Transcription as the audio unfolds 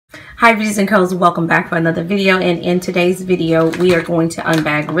Hi beauties and curls, welcome back for another video, and in today's video we are going to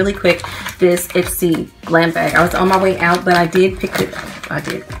unbag really quick this IPSY GLAM bag. I was on my way out, but I did pick it up.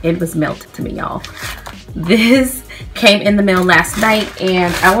 It was mailed to me, y'all. This came in the mail last night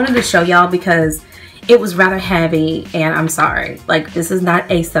and I wanted to show y'all because it was rather heavy, and I'm sorry, like, this is not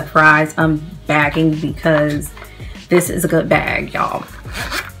a surprise unbagging because this is a good bag, y'all.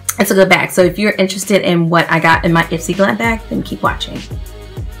 It's a good bag. So if you're interested in what I got in my IPSY GLAM bag, then keep watching.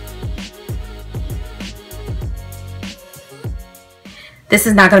 This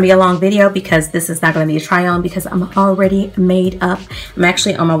is not going to be a long video because this is not going to be a try on because I'm already made up. I'm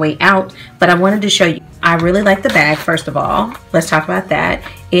actually on my way out, but I wanted to show you. I really like the bag. First of all, let's talk about that.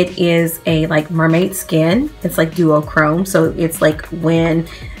 It is a like mermaid skin. It's like duochrome. So it's like when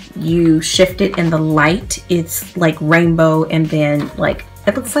you shift it in the light, it's like rainbow, and then like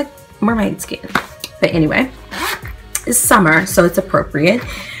it looks like mermaid skin. But anyway, it's summer, so it's appropriate.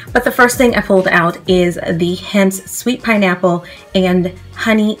 But the first thing I pulled out is the Hemp's Sweet Pineapple and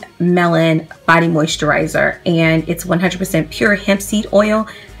Honey Melon Body Moisturizer. And it's 100% pure hemp seed oil.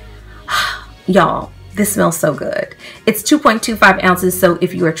 Y'all, this smells so good. It's 2.25 ounces. So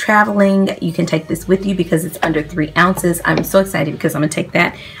if you are traveling, you can take this with you because it's under 3 ounces. I'm so excited because I'm going to take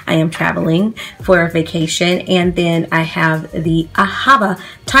that. I am traveling for a vacation. And then I have the Ahava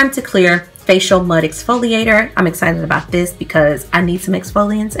Time to Clear Facial Mud Exfoliator. I'm excited about this because I need some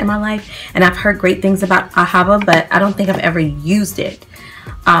exfoliants in my life, and I've heard great things about Ahava, but I don't think I've ever used it.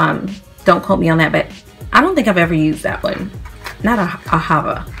 Don't quote me on that, but I don't think I've ever used that one. Not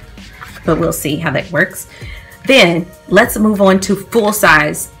Ahava, but we'll see how that works. Then let's move on to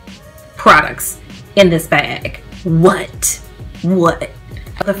full-size products in this bag. What?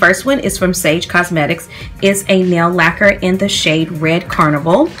 The first one is from Sage Cosmetics. It's a nail lacquer in the shade Red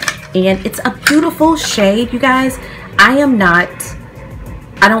Carnival. And it's a beautiful shade, you guys. I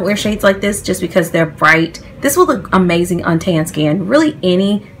don't wear shades like this just because they're bright. This will look amazing on tan skin. Really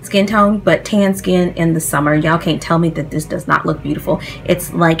any skin tone, but tan skin in the summer. Y'all can't tell me that this does not look beautiful.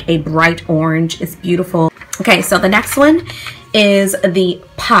 It's like a bright orange. It's beautiful. Okay, so the next one is the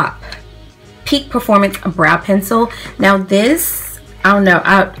Pop Peak Performance Brow Pencil. Now this, I don't know,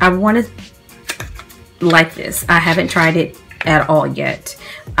 I want to like this. I haven't tried it at all yet.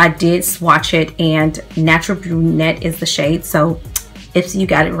 I did swatch it, and Natural Brunette is the shade, so if you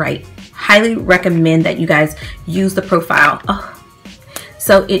got it right, highly recommend that you guys use the profile. Oh.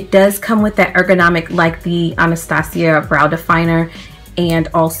 So it does come with that ergonomic, like the Anastasia brow definer, and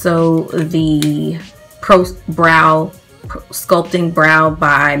also the Pro Brow Sculpting Brow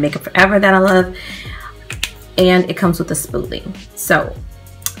by Makeup Forever that I love, and it comes with a spoolie, so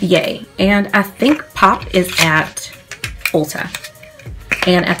yay. And I think Pop is at Ulta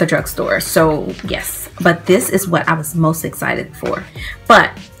and at the drugstore, so yes, but this is what I was most excited for.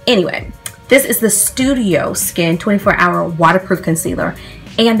 But anyway, this is the Studio Skin 24-hour waterproof concealer,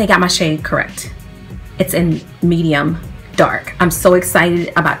 and they got my shade correct. It's in medium dark. I'm so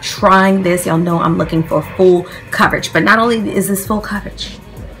excited about trying this. Y'all know I'm looking for full coverage, but not only is this full coverage,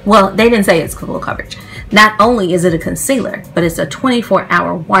 well, they didn't say it's full coverage. Not only is it a concealer, but it's a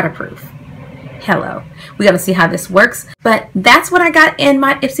 24-hour waterproof. Hello, we gotta see how this works. But that's what I got in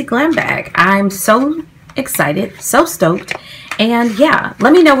my IPSY GLAM bag. I'm so excited, so stoked. And yeah,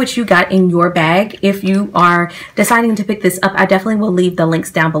 let me know what you got in your bag. If you are deciding to pick this up, I definitely will leave the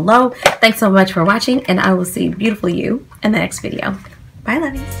links down below. Thanks so much for watching, and I will see beautiful you in the next video. Bye,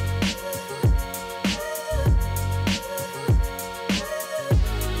 lovies.